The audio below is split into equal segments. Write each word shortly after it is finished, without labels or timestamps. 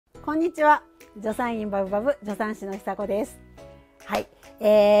こんにちは。助産院バブバブ助産師のHISAKOです。はい、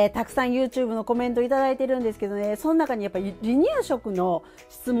たくさん YouTube のコメントいただいてるんですけどね、その中にやっぱり離乳食の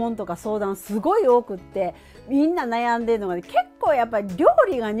質問とか相談すごい多くって、みんな悩んでるのが、ね、結構やっぱり料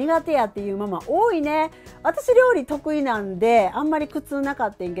理が苦手やっていうママ多いね。私料理得意なんであんまり苦痛なか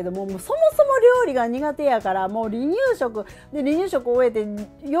ったんけども、そもそも料理が苦手やから、もう離乳食で離乳食を終えて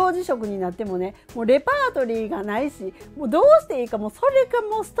幼児食になってもね、もうレパートリーがないし、もうどうしていいか、もうそれが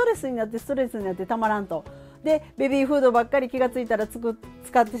もうストレスになってたまらんと。でベビーフードばっかり気がついたら使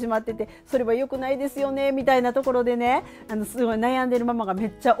ってしまってて、それは良くないですよねみたいなところでね、すごい悩んでるママがめ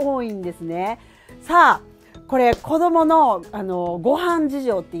っちゃ多いんですね。さあこれ子どもの、ご飯事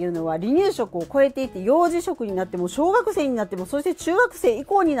情っていうのは離乳食を超えていって幼児食になっても小学生になっても、そして中学生以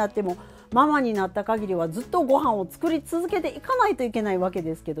降になってもママになった限りはずっとご飯を作り続けていかないといけないわけ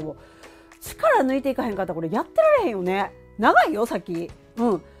ですけども、力抜いていかへんかったらこれやってられへんよね。長いよ先。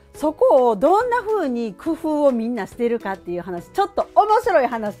そこをどんな風に工夫をみんなしてるかっていう話、ちょっと面白い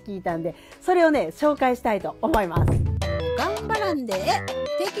話聞いたんで、それをね紹介したいと思います。頑張らんで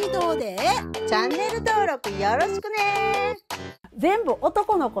適当でチャンネル登録よろしくね。全部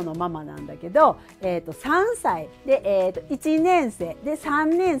男の子のママなんだけど、3歳で、1年生で3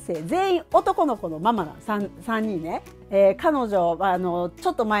年生全員男の子のママな 3人ね。彼女はち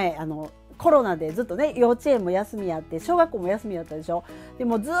ょっと前コロナでずっとね幼稚園も休みやって小学校も休みやったでしょ。で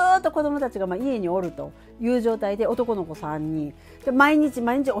もずっと子どもたちが家におるという状態で、男の子3人で毎日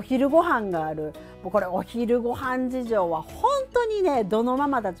お昼ご飯がある。もうこれお昼ご飯事情は本当にね、どのマ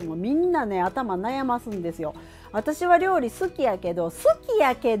マたちもみんなね頭悩ますんですよ。私は料理好きやけど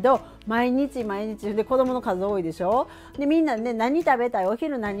毎日で子供の数多いでしょ。でみんなね、何食べたい、お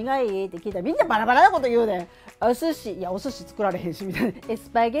昼何がいいって聞いたらみんなバラバラなこと言うねん。お寿司、いやお寿司作られへんしみたいな。ス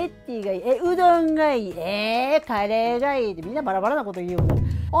パゲッティがいい、うどんがいい、カレーがいいってみんなバラバラなこと言うねん。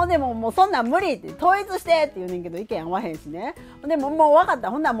ほんでもうそんなん無理って統一してって言うねんけど、意見合わへんしね。でももう分かっ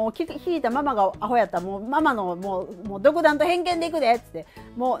た、ほんならもう引いたママがアホやったらもうママのもう独断と偏見でいくでっつって、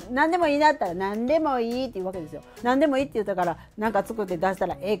もう何でもいいなったら何でもいいって言うわけですよ。何でもいいって言ったからなんか作って出した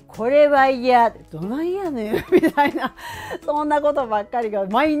らこれは嫌って、どないやねんみたいな、そんなことばっかりが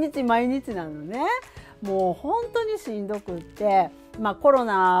毎日なのね。もう本当にしんどくって、コロ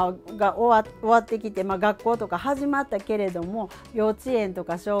ナが終わってきて、学校とか始まったけれども、幼稚園と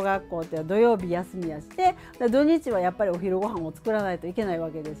か小学校って土曜日休みやして、土日はやっぱりお昼ご飯を作らないといけないわ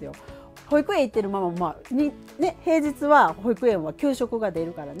けですよ。保育園行ってるママも平日は保育園は給食が出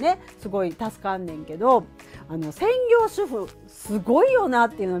るからね、すごい助かんねんけど、専業主婦すごいよな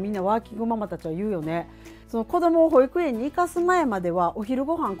っていうのはみんなワーキングママたちは言うよね。その子供を保育園に行かす前まではお昼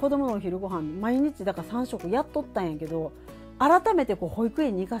ご飯、子供のお昼ご飯毎日だから3食やっとったんやけど、改めて保育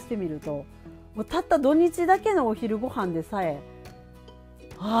園に行かしてみると、もうたった土日だけのお昼ご飯でさえ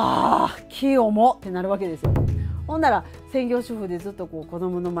気重ってなるわけですよ。ほんなら専業主婦でずっと子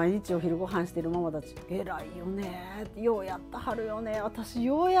供の毎日お昼ご飯してるママたち、偉いよねって、ようやったはるよね、私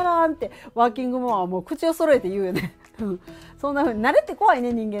ようやらんって、ワーキングママはもう口を揃えて言うよねそんな風に慣れて怖い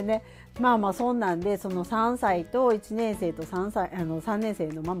ね、人間ね。そんなんで、その3歳と1年生と3年生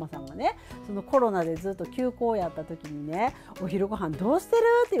のママさんがね、そのコロナでずっと休校やった時にね、お昼ご飯どうしてる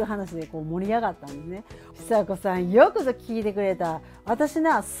っていう話で盛り上がったんですね。HISAKOさんよくぞ聞いてくれた、私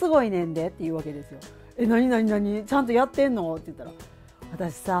なすごいねんでっていうわけですよ。何ちゃんとやってんのって言ったら、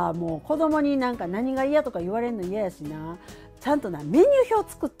私さ、もう子供に何が嫌とか言われるの嫌やしな、ちゃんとメニュー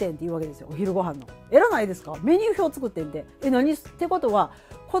表作ってんって言うわけですよ。お昼ご飯の偉ないですか、メニュー表作ってんって何ってことは、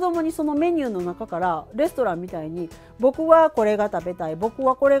子供にそのメニューの中からレストランみたいに、僕はこれが食べたい、僕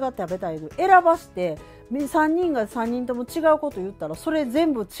はこれが食べたいの選ばして、3人が3人とも違うこと言ったら、それ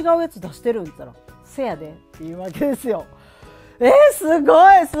全部違うやつ出してるんって言ったら、せやでっていうわけですよ。す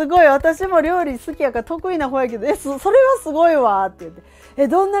ごい私も料理好きやから得意な方やけど、それはすごいわって言って、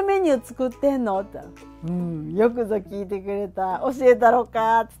どんなメニュー作ってんのって言ったら、よくぞ聞いてくれた、教えたろ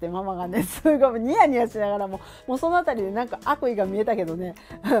かっつって、ママがねすごいニヤニヤしながらもうそのあたりで悪意が見えたけどね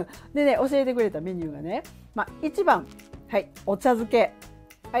でね、教えてくれたメニューがね、1番お茶漬け、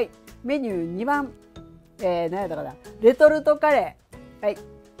メニュー2番何やったかな、レトルトカレー、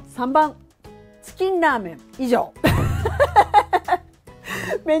3番チキンラーメン、以上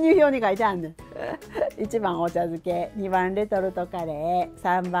メニュー表に書いてあるねん1番お茶漬け、2番レトルトカレー、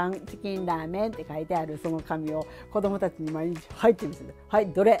3番チキンラーメンって書いてあるその紙を子供たちに毎日入ってみせて、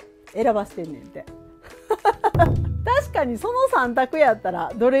どれ選ばしてんねんって確かにその3択やった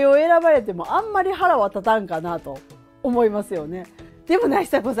らどれを選ばれてもあんまり腹は立たんかなと思いますよね。でもな、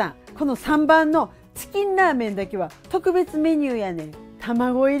HISAKOさん、この3番のチキンラーメンだけは特別メニューやねん、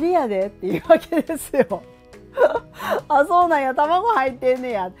卵入りやでっていうわけですよ。あ、そうなんや、卵入ってん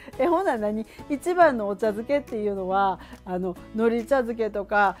ねや。ほんなら何、一番のお茶漬けっていうのは海苔茶漬けと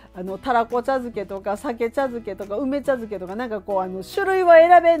かたらこ茶漬けとか鮭茶漬けとか梅茶漬けとか、なんかこう種類は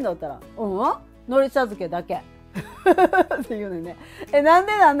選べんのったら、海苔茶漬けだけっていうのね。なん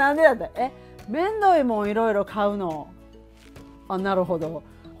でだってめんどいもんいろいろ買うの。あ、なるほど。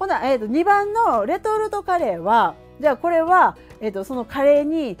ほな、2番のレトルトカレーは、じゃあこれは、そのカレー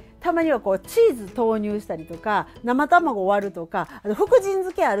にたまにはこうチーズ投入したりとか生卵割るとか福神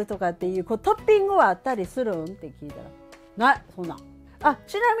漬けあるとかっていう、こうトッピングはあったりするんって聞いたら、ないそんなん。あ、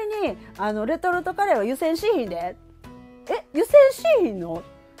ちなみにレトルトカレーは湯煎しひんで。湯煎しひんの？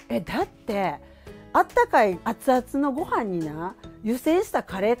だってあったかい熱々のご飯にな湯煎した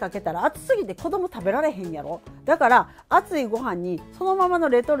カレーかけたら熱すぎて子供食べられへんやろ。だから熱いご飯にそのままの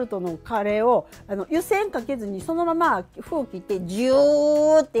レトルトのカレーを湯煎かけずにそのまま封切ってジ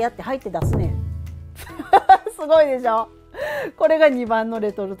ューってやって入って出すねんすごいでしょ。これが2番の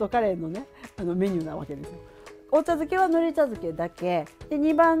レトルトカレーのねメニューなわけですよ。お茶漬けは海苔茶漬けだけで、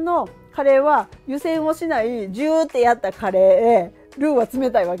2番のカレーは湯煎をしないジューってやったカレー、ルーは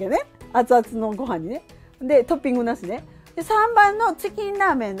冷たいわけね、熱々のご飯にね。でトッピングなしね。で3番のチキン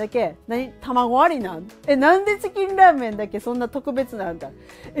ラーメンだけ卵ありなん？なんでチキンラーメンだけそんな特別なんだ？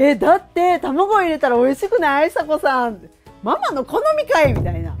だって卵入れたら美味しくない？さこさん、ママの好みかいみ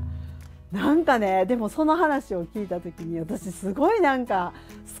たいな。なんかね、でもその話を聞いた時に私すごいなんか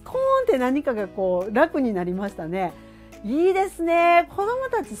スコーンって何かがこう楽になりましたね。いいですね。子供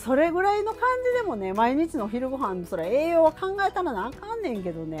たちそれぐらいの感じでもね、毎日の昼ご飯それ栄養は考えたらなあかんねん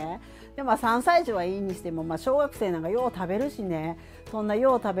けどね。で3歳児はいいにしても、小学生なんかよう食べるしね。そんな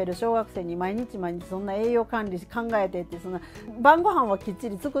よう食べる小学生に毎日そんな栄養管理考えてって、そんな晩ご飯はきっち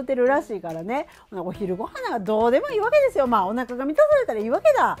り作ってるらしいからね。お昼ご飯なんかどうでもいいわけですよ。お腹が満たされたらいいわけ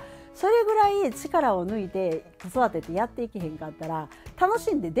だ。それぐらい力を抜いて子育てってやっていけへんかったら楽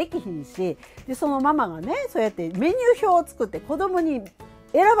しんでできひんし、でそのママがね、そうやってメニュー表を作って子供に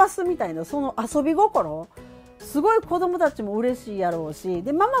選ばすみたいな、その遊び心、すごい子供たちも嬉しいやろうし、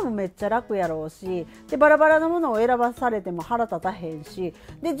でママもめっちゃ楽やろうし、でバラバラなものを選ばされても腹立たへんし、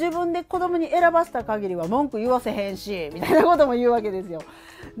で自分で子供に選ばせた限りは文句言わせへんしみたいなことも言うわけですよ。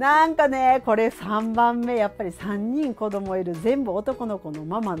なんかね、これ3番目、やっぱり3人子供いる全部男の子の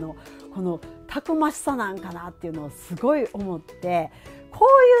ママのこのたくましさなんかなっていうのをすごい思って、こ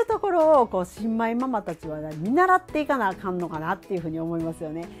ういうところをこう新米ママたちは見習っていかなあかんのかなっていうふうに思いますよ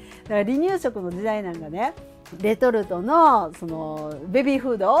ね。だから離乳食の時代なんかね、レトルトのそのベビー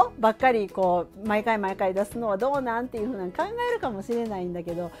フードばっかりこう毎回出すのはどうなんていうふうな考えるかもしれないんだ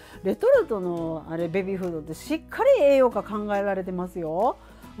けど、レトルトのベビーフードってしっかり栄養価考えられてますよ。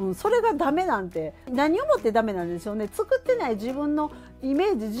それがダメなんて何をもってダメなんでしょうね。作ってない自分のイ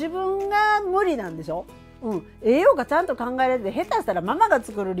メージ、自分が無理なんでしょ。栄養価ちゃんと考えられて、下手したらママが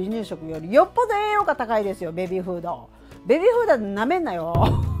作る離乳食よりよっぽど栄養価高いですよ。ベビーフードなめんなよ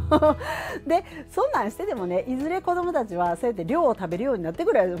でそんなんしてでもね、いずれ子供たちはそうやって量を食べるようになって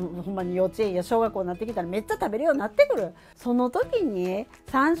くる。ほんまに幼稚園や小学校になってきたらめっちゃ食べるようになってくる。その時に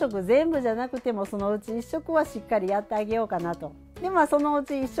3食全部じゃなくてもそのうち1食はしっかりやってあげようかなと。でそのう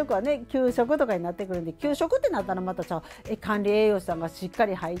ち1食はね給食とかになってくるんで、給食ってなったらまた管理栄養士さんがしっか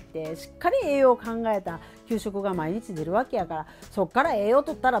り入ってしっかり栄養を考えた給食が毎日出るわけやから、そっから栄養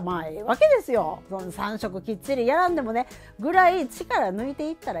取ったらええわけですよ。その3食きっちりやらんでもねぐらい力抜いて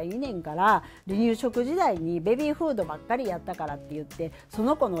いったらいいねんから、離乳食時代にベビーフードばっかりやったからって言ってそ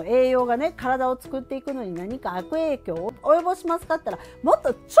の子の栄養がね体を作っていくのに何か悪影響を及ぼしますかって言ったら、もっ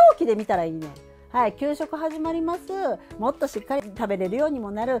と長期で見たらいいねん。はい、給食始まります。もっとしっかり食べれるようにも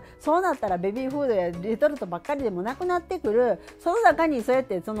なる。そうなったらベビーフードやレトルトばっかりでもなくなってくる。その中にそうやっ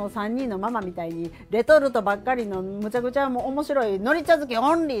てその3人のママみたいにレトルトばっかりのむちゃくちゃもう面白い海苔茶漬け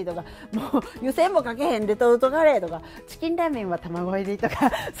オンリーとか、もう湯煎もかけへんレトルトカレーとか、チキンラーメンは卵入りと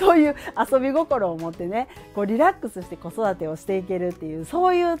かそういう遊び心を持ってね、こうリラックスして子育てをしていけるっていう、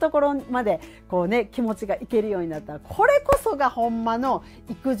そういうところまでこうね気持ちがいけるようになったら、これこそがほんまの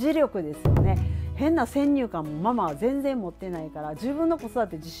育児力ですよね。変な先入観もママは全然持ってないから、自分の子育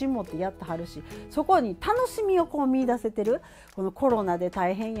て自信持ってやってはるし、そこに楽しみをこう見出せてる。このコロナで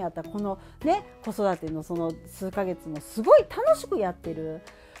大変やったこのね子育てのその数ヶ月もすごい楽しくやってる。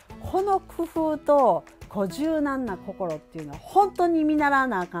この工夫と柔軟な心っていうのは本当に見習わ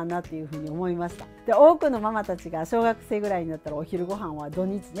なあかんなっていうふうに思いました。で、多くのママたちが小学生ぐらいになったらお昼ご飯は土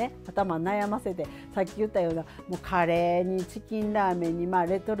日ね、頭悩ませて、さっき言ったようなもうカレーにチキンラーメンに、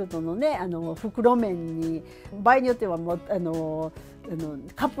レトルトのね袋麺に、場合によってはもう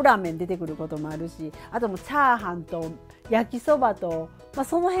カップラーメン出てくることもあるし、あともチャーハンと焼きそばと、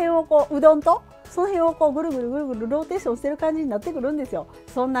その辺をうどんとその辺をぐるぐるぐるぐるローテーションしてる感じになってくるんですよ。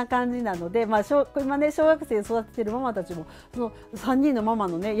そんな感じなので、今ね小学生育ててるママたちもその3人のママ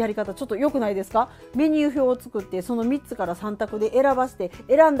のねやり方ちょっと良くないですか？メニュー表を作ってその3つから3択で選ばして、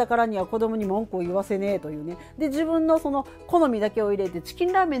選んだからには子供に文句を言わせねえというね。で、自分のその好みだけを入れて、チキ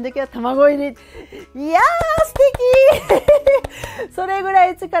ンラーメンだけは卵入れ、いやー素敵それぐら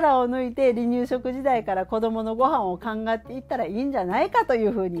い力を抜いて離乳食時代から子供のご飯を考えていったらいいんじゃないかとい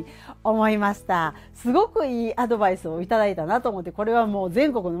うふうに思いました。すごくいいアドバイスをいただいたなと思って、これはもう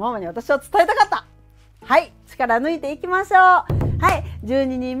全国のママに私は伝えたかった。はい、力抜いていきましょう。はい、12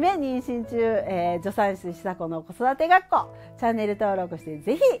人目妊娠中、助産師HISAKOの子育て学校、チャンネル登録して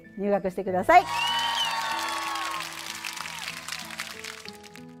ぜひ入学してください。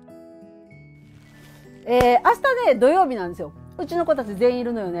明日ね土曜日なんですよ。うちの子たち全員い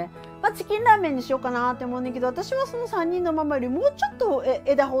るのよね。チキンラーメンにしようかなって思うんだけど、私はその3人のママよりもうちょっと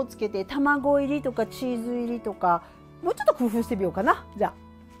枝葉をつけて卵入りとかチーズ入りとかもうちょっと工夫してみようかな。じゃあ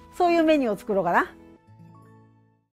そういうメニューを作ろうかな。